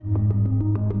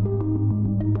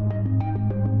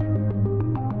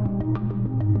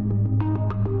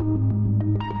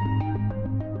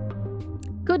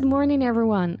morning,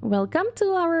 everyone. Welcome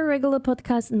to our regular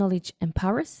podcast, Knowledge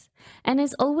Empowers. And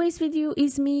as always, with you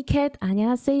is me, Kat.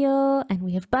 안녕하세요. And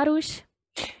we have Baruch.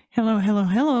 Hello, hello,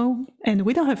 hello. And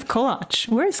we don't have Kolach.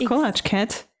 Where's Kolach,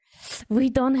 Kat? We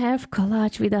don't have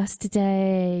Kolach with us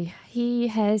today. He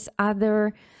has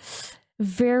other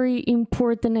very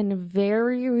important and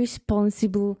very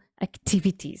responsible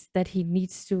activities that he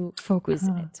needs to focus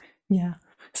on. Yeah.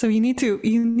 So you need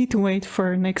to wait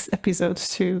for next episode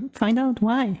to find out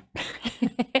why.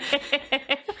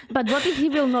 But what if he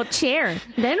will not share?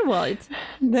 Then what?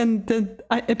 Then the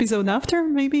episode after,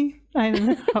 maybe? I don't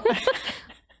know.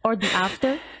 Or the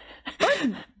after?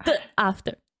 Or the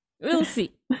after? We'll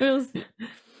see. We'll see.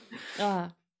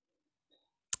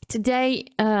 Today,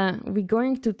 we're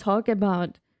going to talk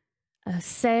about a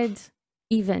sad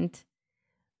event,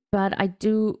 but I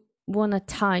do want to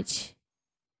touch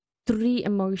 3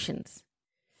 emotions.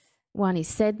 One is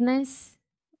sadness,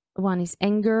 one is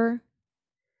anger,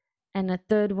 and a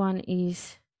third one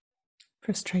is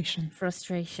Frustration.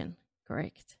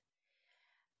 Correct.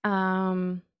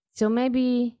 So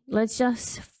maybe let's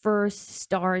just first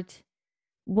start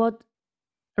what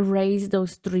raised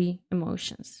those 3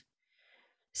 emotions.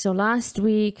 So last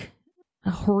week, a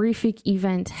horrific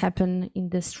event happened in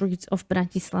the streets of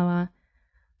Bratislava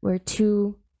where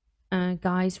 2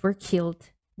 guys were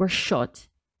killed, were shot,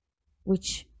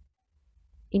 which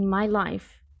in my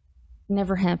life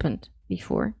never happened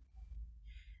before.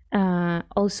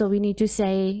 Also, we need to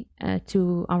say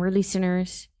to our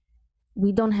listeners,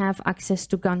 we don't have access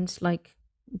to guns like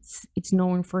it's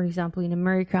known, for example, in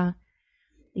America.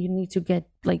 You need to get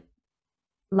like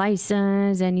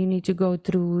license and you need to go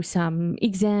through some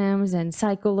exams and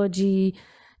psychology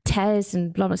tests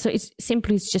and blah blah. So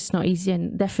it's just not easy,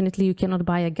 and definitely you cannot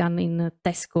buy a gun in a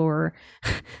Tesco or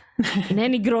in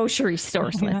any grocery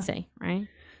stores, let's say, right?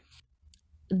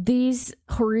 This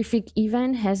horrific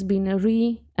event has been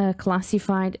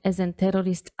reclassified as a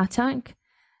terrorist attack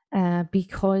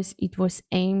because it was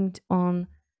aimed on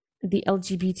the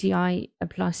LGBTI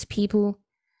plus people.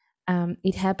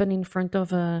 It happened in front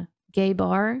of a gay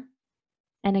bar.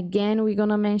 And again, we're going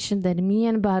to mention that me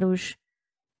and Baruch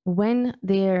went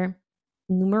there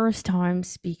numerous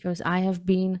times because I have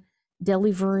been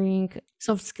delivering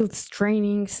soft skills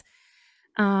trainings.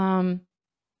 And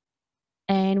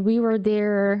we were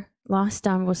there last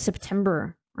time was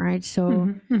September, right?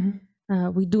 So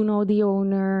we do know the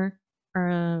owner.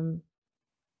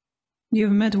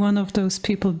 You've met one of those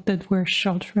people that were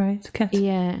shot, right, Kat?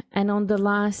 Yeah, and on the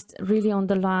last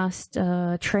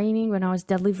training when I was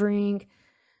delivering,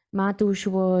 Matusz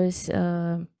was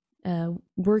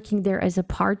working there as a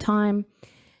part-time,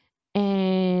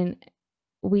 and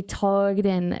we talked,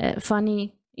 and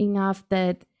funny enough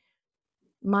that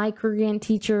my Korean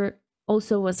teacher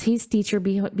also was his teacher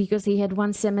because he had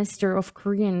 1 semester of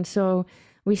Korean. So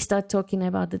we start talking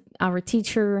about our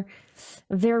teacher,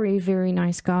 very, very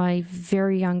nice guy,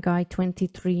 very young guy,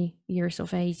 23 years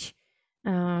of age.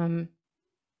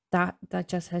 That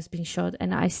just has been shot,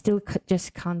 and I still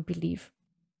just can't believe.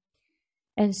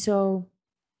 And so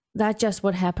that's just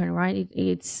what happened, right?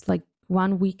 It's like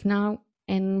 1 week now,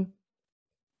 and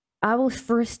I will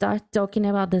first start talking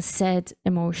about the sad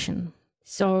emotion.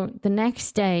 So the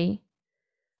next day,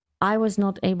 I was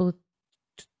not able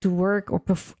to work or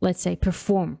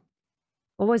perform.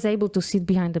 I was able to sit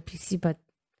behind the PC, but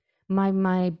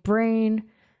my brain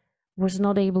was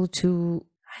not able to,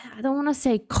 I don't want to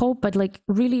say cope, but like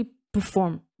really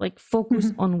perform, like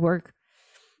focus on work.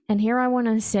 And here I want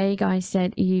to say, guys,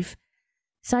 that if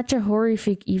such a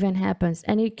horrific event happens,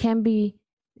 and it can be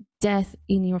death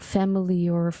in your family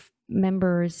or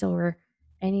members or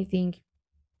anything,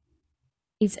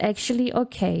 it's actually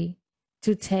okay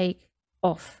to take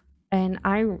off. And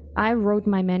I wrote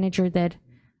my manager that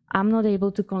I'm not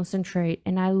able to concentrate,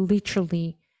 and I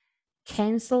literally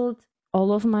canceled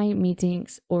all of my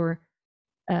meetings or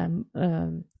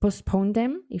postponed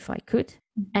them if I could.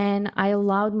 And I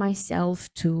allowed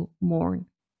myself to mourn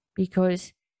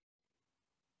because,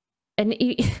 and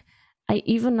I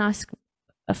even asked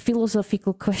a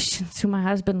philosophical question to my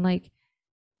husband, like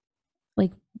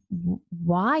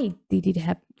why did it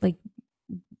happen? Like,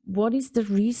 what is the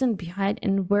reason behind,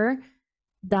 and where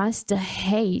does the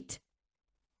hate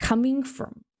coming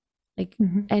from? Like,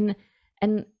 and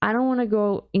I don't want to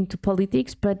go into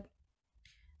politics, but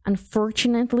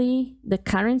unfortunately, the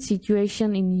current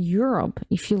situation in Europe,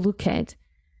 if you look at,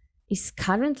 is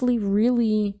currently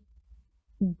really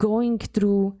going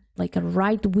through like a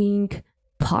right-wing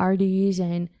parties,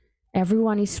 and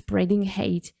everyone is spreading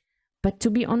hate. But to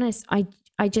be honest, I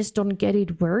just don't get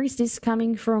it. Where is this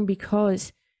coming from?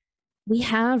 Because we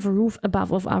have a roof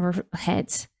above of our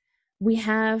heads. we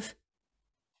have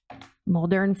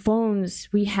modern phones,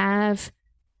 we have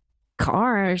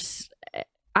cars,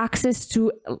 access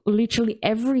to literally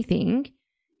everything.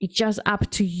 It's just up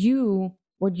to you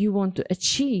what you want to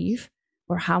achieve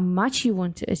or how much you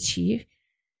want to achieve,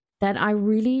 that I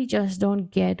really just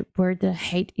don't get where the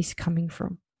hate is coming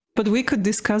from. But we could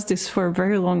discuss this for a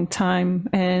very long time,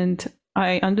 and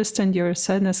I understand your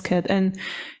sadness, Kat. And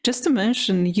just to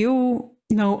mention, you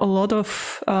know a lot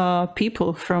of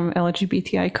people from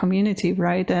LGBTI community,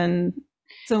 right? And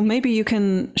so maybe you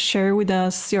can share with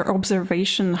us your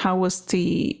observation. How was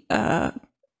the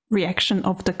reaction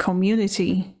of the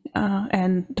community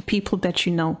and the people that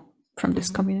you know from this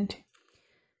community?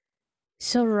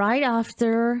 So right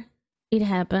after it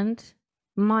happened,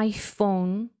 my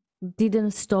phone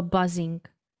didn't stop buzzing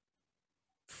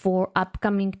for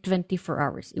upcoming 24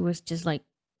 hours. It was just like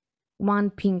one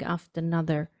ping after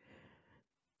another.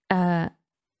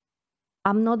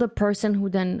 I'm not a person who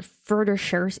then further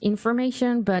shares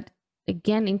information, but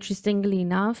again, interestingly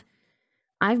enough,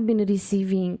 I've been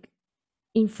receiving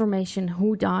information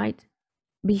who died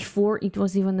before it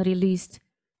was even released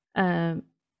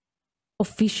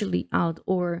officially out,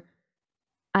 or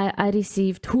I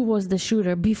received who was the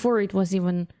shooter before it was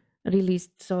even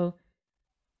released. So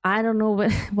I don't know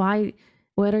why,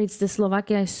 whether it's the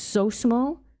Slovakia is so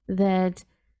small that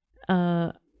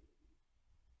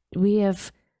we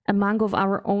have among of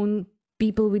our own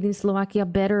people within Slovakia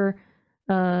better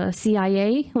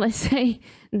CIA, let's say,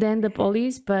 than the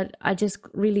police. But I just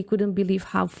really couldn't believe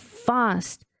how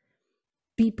fast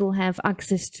people have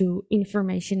access to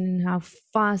information and how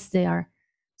fast they are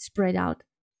spread out.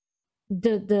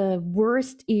 The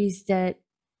worst is that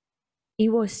it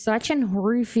was such an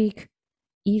horrific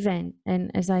event,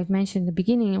 and as I've mentioned in the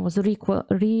beginning, it was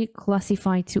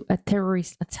reclassified to a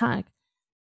terrorist attack.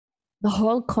 The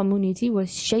whole community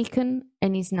was shaken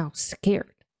and is now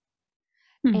scared.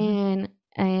 Mm-hmm.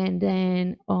 And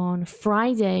then on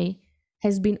Friday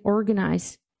has been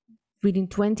organized within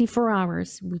 24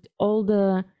 hours with all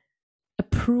the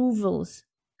approvals,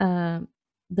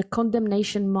 the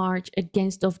condemnation march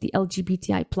against of the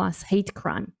LGBTI plus hate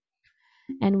crime.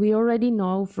 And we already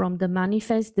know from the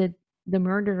manifest that the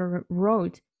murderer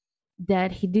wrote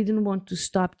that he didn't want to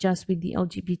stop just with the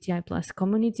LGBTI plus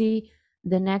community.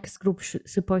 The next group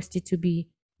supposed to be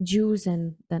Jews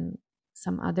and then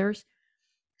some others.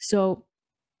 So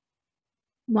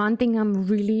one thing I'm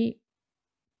really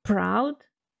proud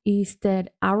is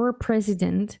that our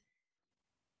president,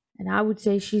 and I would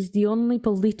say she's the only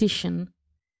politician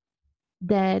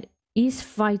that is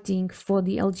fighting for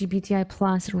the LGBTI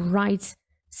plus rights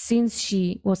since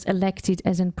she was elected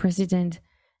as a president,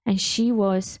 and she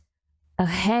was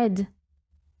ahead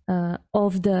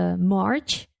of the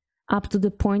march up to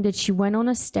the point that she went on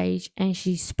a stage and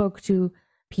she spoke to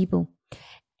people.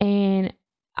 And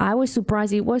I was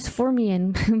surprised. It was for me,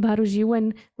 and Baruch, you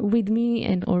went with me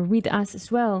and or with us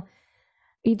as well.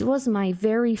 It was my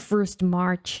very first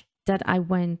march that I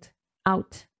went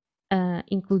out,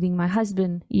 including my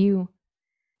husband, you,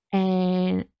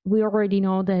 and we already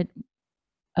know that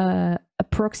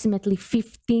approximately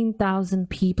 15,000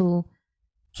 people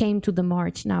came to the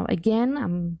march. Now,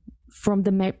 again, from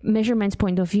the measurements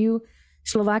point of view,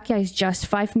 Slovakia is just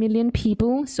 5 million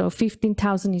people, so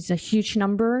 15,000 is a huge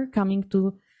number coming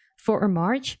to for a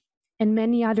march. And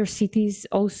many other cities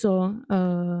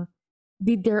also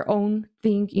did their own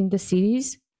thing in the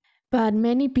cities. But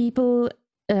many people,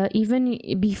 even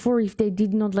before, if they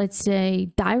did not, let's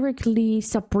say, directly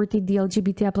supported the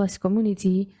LGBTI plus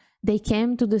community, they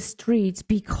came to the streets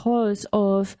because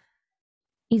of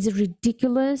it's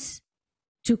ridiculous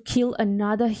to kill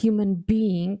another human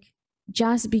being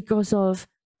just because of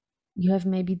you have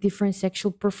maybe different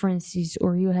sexual preferences,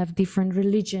 or you have different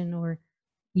religion, or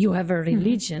you have a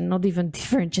religion, not even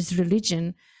different, just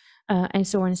religion, and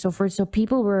so on and so forth. So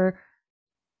people were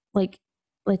like,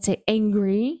 let's say,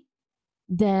 angry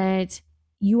that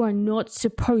you are not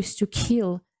supposed to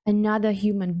kill another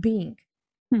human being.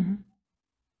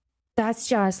 That's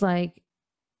just like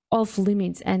off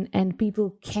limits, and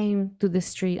people came to the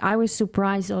street. I was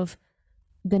surprised of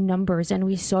the numbers, and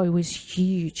we saw it was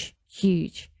huge.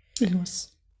 It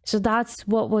was. So that's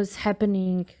what was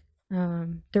happening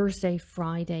Thursday,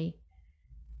 Friday,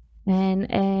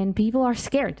 and people are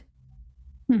scared,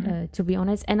 to be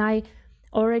honest. And I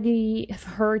already have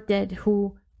heard that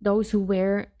those who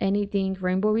wear anything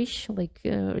rainbowish, like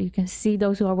you can see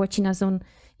those who are watching us on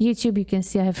YouTube, you can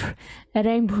see I have a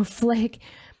rainbow flag,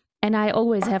 and I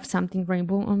always have something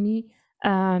rainbow on me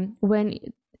when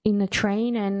in a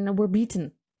train, and were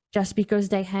beaten just because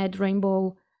they had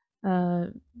rainbow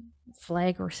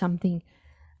flag or something.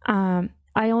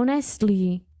 I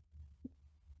honestly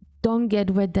don't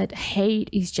get where that hate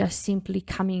is just simply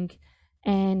coming.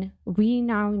 And we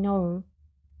now know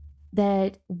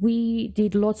that we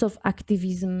did lots of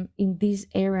activism in this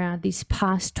area these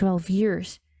past 12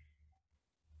 years.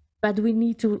 But we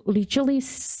need to literally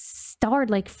start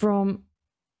like from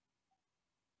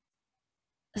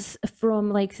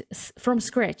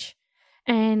scratch,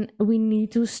 and we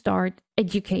need to start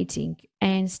educating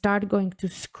and start going to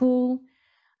school,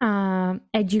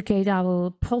 educate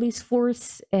our police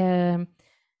force,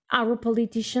 our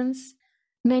politicians.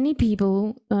 Many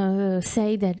people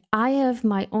say that I have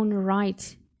my own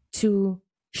right to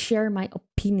share my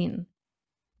opinion.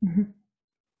 Mm-hmm.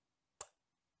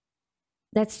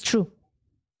 That's true.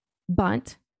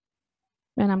 But,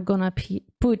 and I'm gonna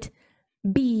put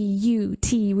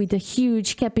B-U-T with the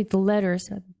huge capital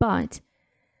letters, but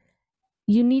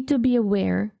you need to be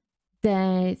aware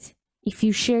that if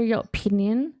you share your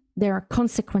opinion, there are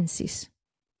consequences.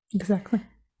 Exactly.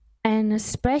 And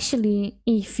especially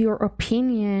if your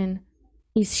opinion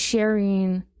is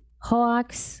sharing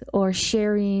hoax or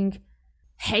sharing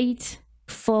hate,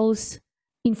 false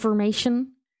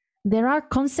information, there are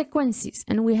consequences,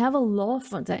 and we have a law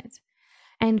for that.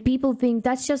 And people think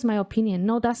that's just my opinion.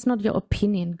 No, that's not your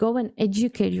opinion. Go and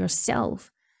educate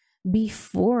yourself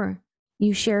before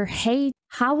you share hate.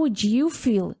 How would you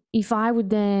feel if I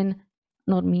would then,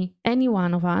 not me, any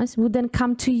one of us would then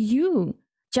come to you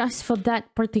just for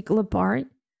that particular part?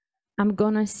 I'm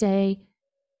gonna say,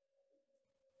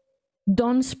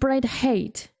 don't spread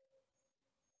hate,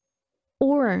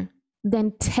 or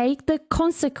then take the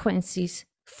consequences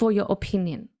for your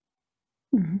opinion.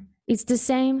 Mm-hmm. It's the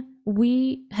same.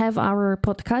 We have our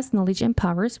podcast, Knowledge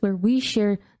Empowers, where we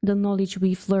share the knowledge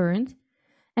we've learned,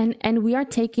 and we are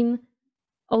taking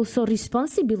also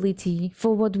responsibility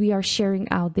for what we are sharing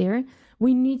out there.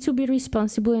 We need to be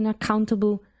responsible and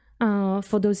accountable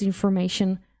for those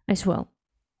information as well.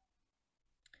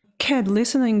 Kat,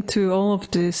 listening to all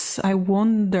of this, I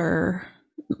wonder,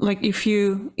 like, if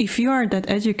you are that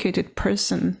educated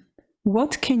person,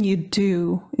 what can you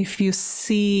do if you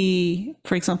see,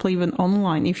 for example, even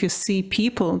online, if you see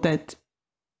people that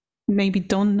maybe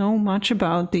don't know much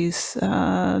about these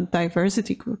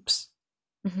diversity groups?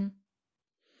 Mm-hmm.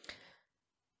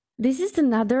 This is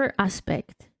another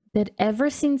aspect that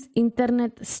ever since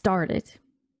internet started,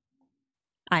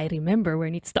 I remember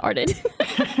when it started.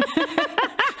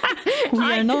 We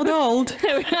are not old.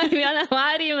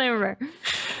 I remember.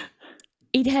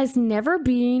 It has never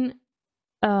been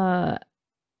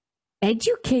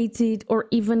educated or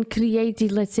even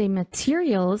created, let's say,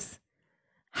 materials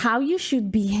how you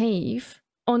should behave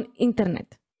on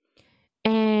internet.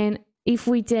 And if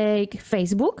we take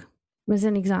Facebook as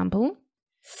an example,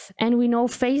 and we know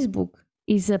Facebook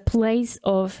is a place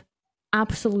of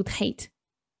absolute hate.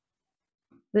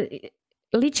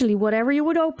 Literally, whatever you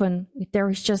would open, there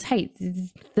is just hate.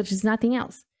 There is nothing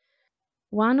else.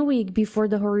 1 week before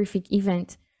the horrific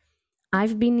event,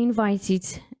 I've been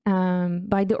invited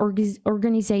by the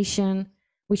organization,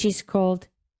 which is called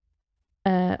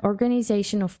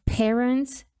Organization of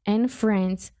Parents and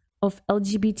Friends of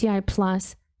LGBTI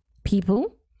plus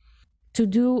people, to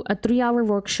do a 3-hour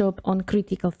workshop on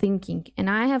critical thinking. And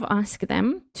I have asked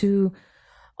them to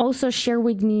also share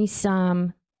with me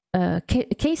some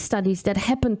case studies that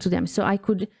happened to them, so I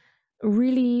could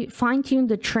really fine-tune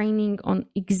the training on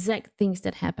exact things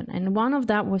that happen. And one of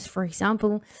that was, for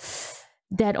example,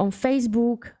 that on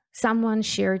Facebook someone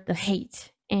shared the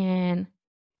hate, and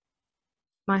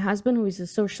my husband, who is a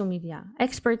social media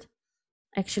expert,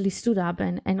 actually stood up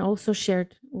and also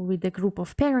shared with the group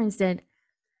of parents that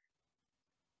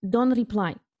don't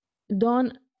reply,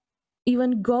 don't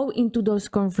even go into those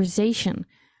conversations,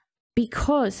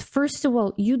 because first of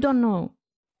all, you don't know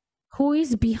who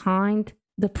is behind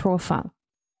the profile.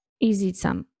 Is it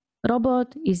some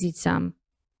robot? Is it some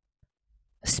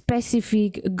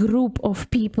specific group of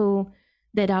people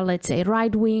that are, let's say,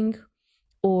 right-wing,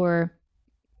 or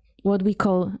what we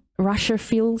call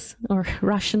Russiophiles or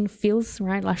Russian phils,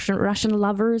 right? Russian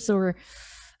lovers, or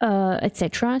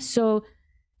etc. So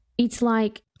it's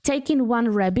like taking one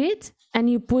rabbit and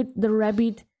you put the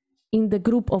rabbit in the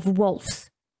group of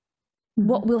wolves. Mm-hmm.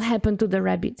 What will happen to the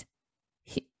rabbit?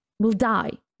 He will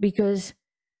die, because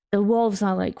the wolves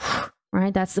are like,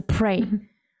 right? That's the prey. Mm-hmm.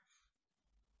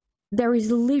 There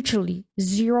is literally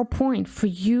 0 point for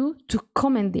you to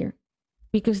comment there,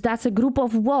 because that's a group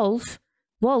of wolves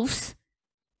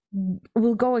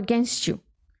will go against you.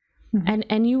 Mm-hmm.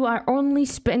 And you are only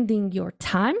spending your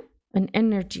time and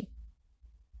energy.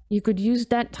 You could use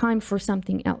that time for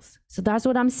something else. So that's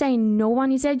what I'm saying. No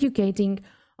one is educating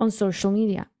on social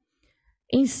media.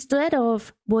 Instead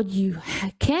of, what you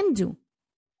can do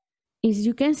is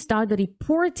you can start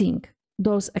reporting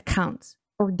those accounts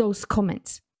or those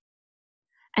comments.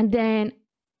 And then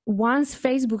once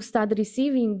Facebook starts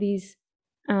receiving these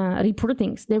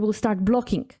reportings, they will start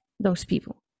blocking those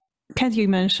people. Kat, you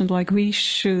mentioned like we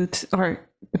should, or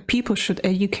people should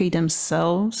educate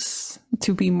themselves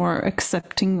to be more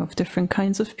accepting of different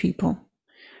kinds of people.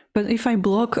 But if I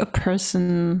block a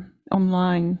person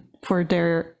online for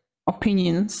their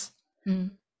opinions,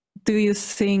 do you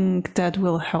think that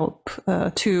will help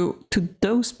to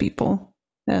those people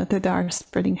that are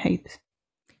spreading hate?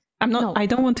 I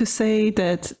don't want to say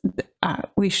that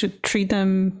we should treat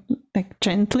them like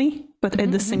gently, but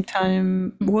at the same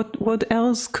time, what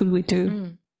else could we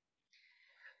do?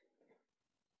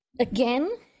 Again,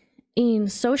 in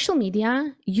social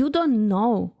media, you don't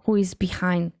know who is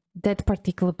behind that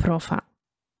particular profile,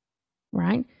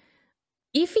 right?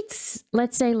 If it's,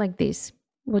 let's say like this,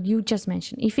 what you just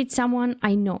mentioned, if it's someone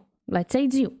I know, let's say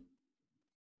it's you,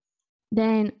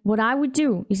 then what I would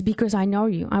do is, because I know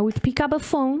you, I would pick up a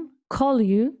phone, call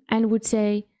you, and would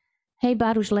say, hey,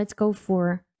 Baruch, let's go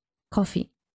for coffee.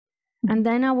 And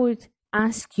then I would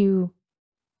ask you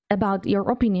about your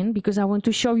opinion, because I want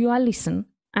to show you I listen,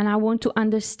 and I want to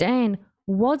understand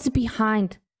what's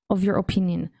behind of your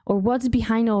opinion, or what's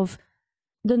behind of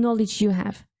the knowledge you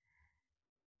have.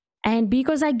 And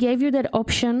because I gave you that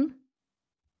option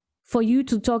for you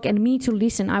to talk and me to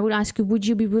listen, I would ask you, would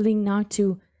you be willing now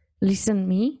to listen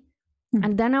me?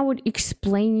 And then I would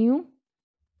explain you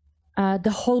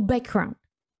the whole background.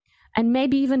 And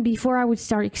maybe even before I would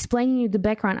start explaining you the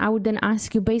background, I would then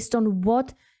ask you, based on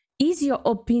what is your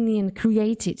opinion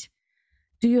created?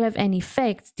 Do you have any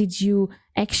facts? Did you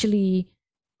actually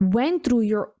went through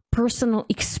your personal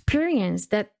experience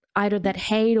that either that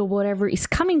hate or whatever is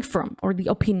coming from, or the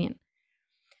opinion?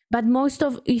 But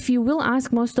if you will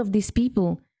ask most of these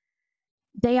people,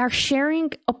 they are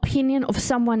sharing opinion of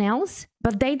someone else,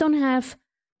 but they don't have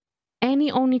any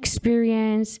own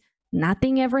experience.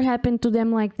 Nothing ever happened to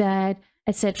them like that,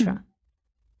 etc.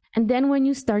 And then when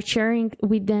you start sharing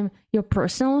with them your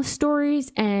personal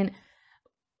stories and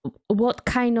what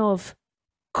kind of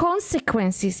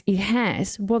consequences it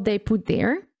has, what they put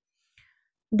there,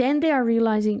 then they are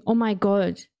realizing, oh my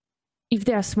God, if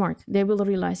they are smart, they will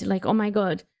realize it, like, oh my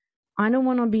God, I don't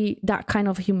want to be that kind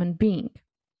of human being.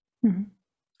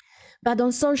 But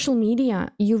on social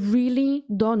media, you really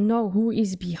don't know who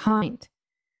is behind.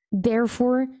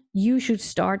 Therefore, you should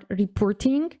start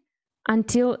reporting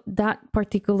until that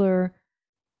particular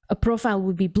profile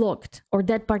would be blocked, or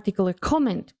that particular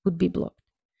comment would be blocked.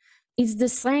 It's the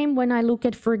same when I look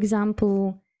at, for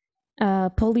example,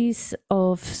 police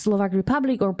of Slovak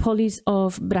Republic or police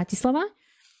of Bratislava.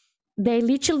 They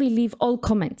literally leave all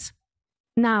comments.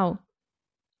 Now,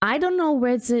 I don't know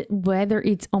whether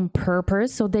it's on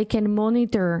purpose so they can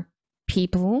monitor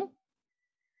people.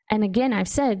 And again, I've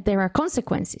said there are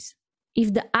consequences.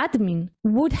 If the admin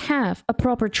would have a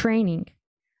proper training,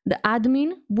 the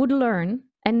admin would learn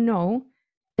and know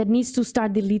that needs to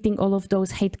start deleting all of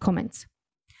those hate comments.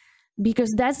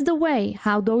 Because that's the way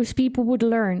how those people would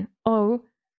learn. Oh,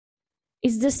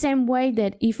 it's the same way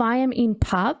that if I am in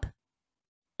pub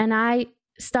and I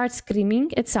start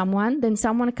screaming at someone, then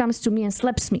someone comes to me and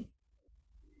slaps me.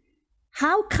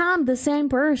 How come the same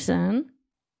person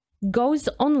goes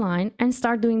online and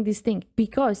start doing this thing?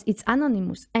 Because it's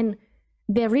anonymous and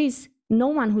there is no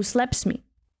one who slaps me.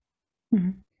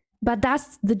 But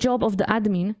that's the job of the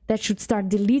admin that should start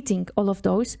deleting all of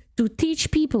those to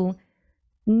teach people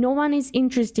no one is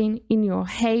interested in your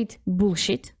hate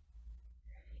bullshit.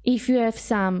 If you have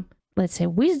some, let's say,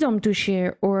 wisdom to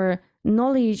share or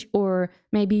knowledge, or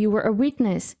maybe you were a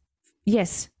witness,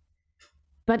 yes.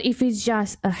 But if it's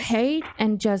just a hate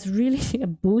and just really a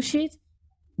bullshit,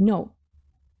 no.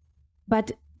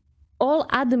 But all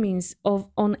admins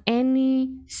on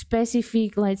any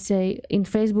specific, let's say, in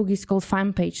Facebook is called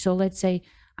fan page. So let's say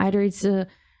either it's a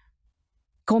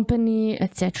company,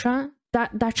 etc.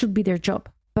 That should be their job.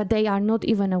 But they are not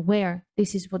even aware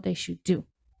this is what they should do.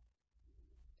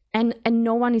 And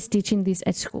no one is teaching this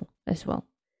at school as well,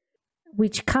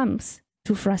 which comes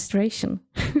to frustration,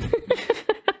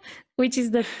 which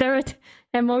is the third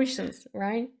emotions,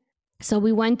 right? So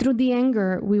we went through the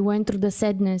anger, we went through the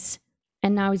sadness,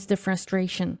 and now it's the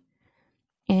frustration.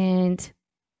 And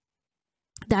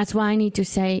that's why I need to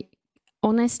say,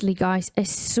 honestly, guys, as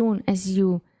soon as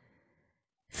you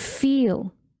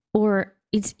feel, or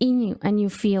it's in you, and you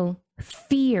feel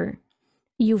fear,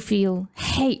 you feel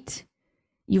hate,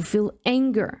 you feel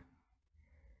anger,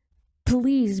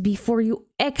 please, before you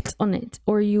act on it,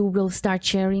 or you will start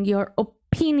sharing your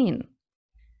opinion,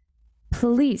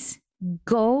 please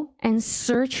go and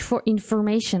search for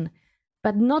information,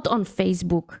 but not on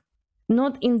Facebook,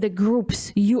 not in the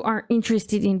groups you are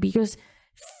interested in, because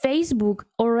Facebook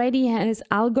already has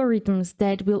algorithms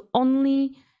that will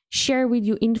only share with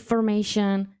you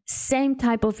information, same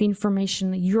type of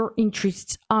information your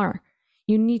interests are.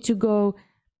 You need to go,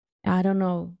 I don't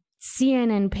know,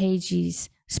 CNN pages,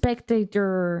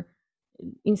 Spectator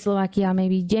in Slovakia,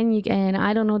 maybe Denik, and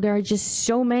I don't know, there are just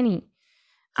so many.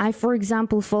 I, for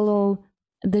example, follow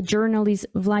the journalist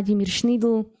Vladimir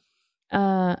Schnidl.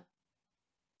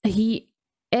 He,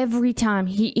 every time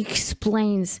he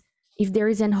explains, if there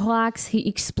is an hoax, he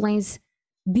explains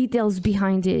details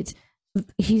behind it.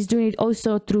 He's doing it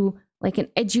also through like an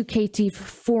educative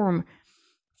form.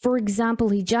 For example,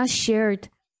 he just shared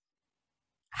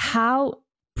how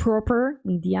proper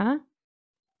media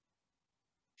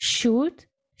should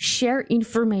share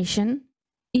information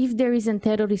if there is a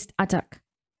terrorist attack.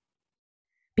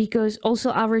 Because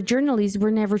also our journalists were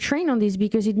never trained on this,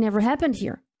 because it never happened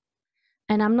here.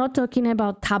 And I'm not talking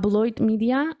about tabloid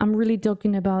media. I'm really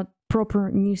talking about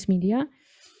proper news media.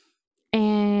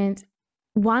 And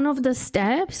one of the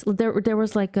steps, there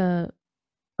was like a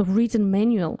written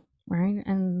manual, right?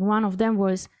 And one of them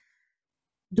was,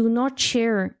 do not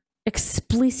share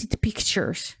explicit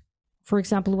pictures. For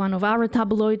example, one of our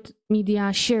tabloid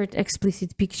media shared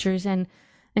explicit pictures, and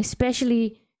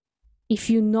especially if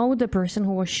you know the person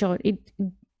who was shot,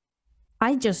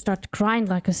 I just started crying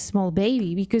like a small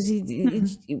baby, because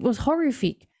it was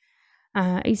horrific.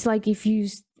 It's like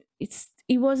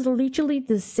it was literally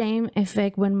the same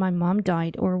effect when my mom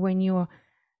died, or when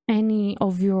any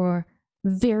of your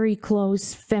very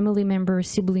close family members,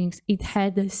 siblings, it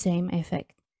had the same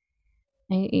effect.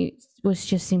 And it was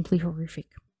just simply horrific.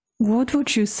 What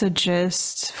would you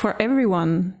suggest for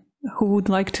everyone who would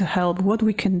like to help, what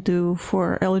we can do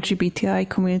for LGBTI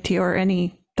community or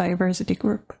any diversity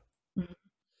group?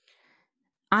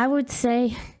 I would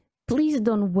say, please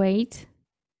don't wait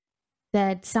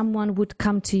that someone would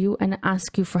come to you and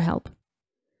ask you for help.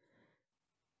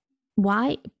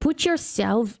 Why? Put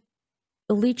yourself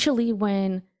literally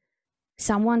when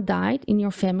someone died in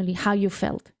your family, how you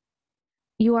felt.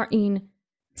 You are in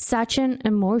such an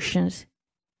emotions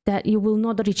that you will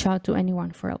not reach out to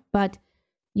anyone for help. But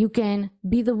you can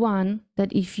be the one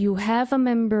that, if you have a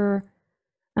member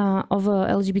of a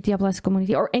LGBTI plus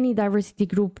community or any diversity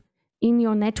group in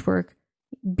your network,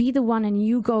 be the one and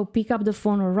you go pick up the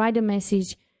phone or write a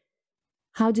message.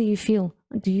 How do you feel?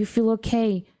 Do you feel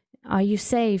okay? Are you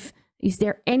safe? Is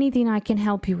there anything I can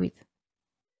help you with?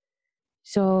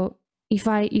 So if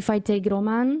I take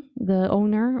Roman, the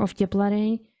owner of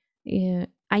Teplare,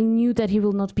 I knew that he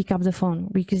will not pick up the phone,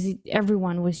 because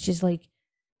everyone was just like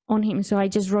on him. So I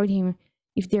just wrote him,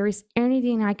 if there is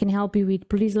anything I can help you with,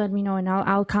 please let me know and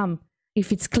I'll come.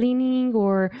 If it's cleaning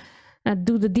or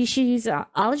do the dishes,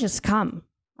 I'll just come,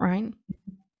 right?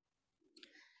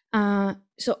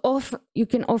 So you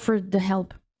can offer the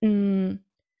help.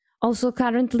 Also,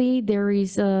 currently there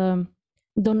is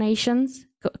donations,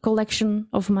 collection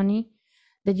of money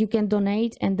that you can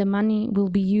donate, and the money will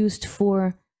be used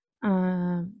for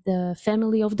the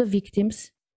family of the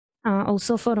victims,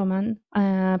 also for Roman,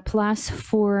 plus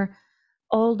for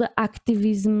all the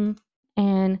activism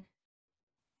and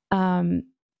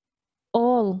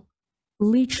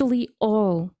literally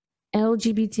all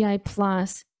LGBTI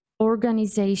plus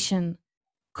organization,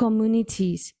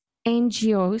 communities,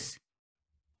 NGOs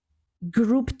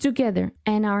grouped together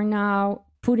and are now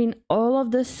putting all of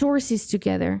the sources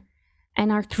together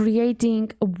and are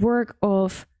creating a work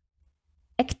of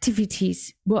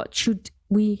activities. What should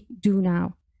we do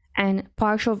now? And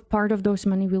part of those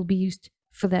money will be used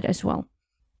for that as well.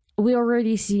 We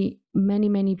already see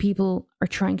many people are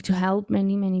trying to help.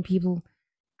 Many people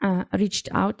reached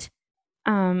out.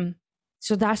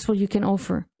 So that's what you can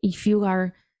offer. If you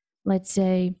are, let's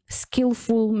say,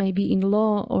 skillful, maybe in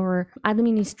law or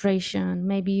administration,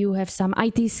 maybe you have some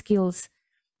IT skills,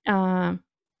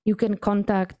 you can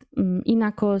contact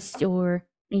Inakos or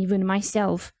even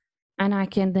myself, and I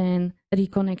can then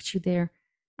reconnect you there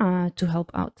to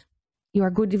help out. You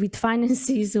are good with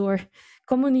finances or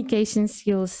communication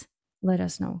skills, let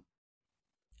us know.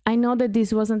 I know that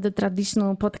this wasn't the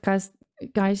traditional podcast,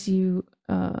 guys, you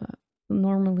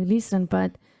normally listen,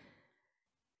 but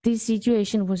this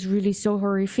situation was really so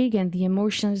horrific, and the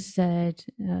emotions that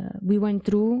we went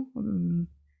through,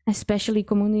 especially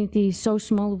community is so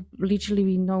small, literally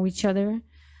we know each other.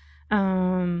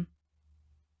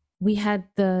 We had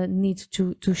the need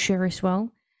to share as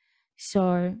well.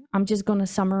 So I'm just gonna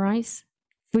summarize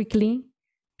quickly.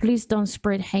 Please don't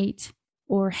spread hate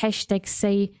or hashtag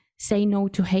say no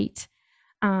to hate.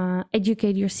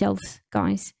 educate yourselves,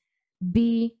 guys.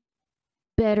 Be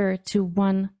better to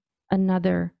one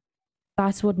another.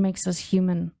 That's what makes us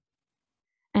human.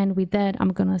 And with that,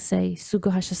 I'm gonna say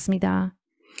수고하셨습니다.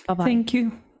 Bye-bye. Thank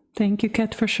you. Thank you,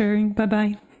 Kat, for sharing.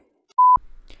 Bye-bye.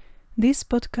 This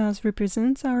podcast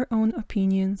represents our own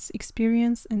opinions,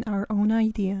 experience, and our own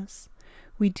ideas.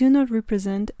 We do not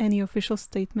represent any official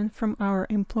statement from our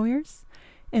employers,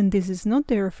 and this is not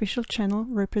their official channel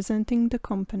representing the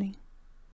company.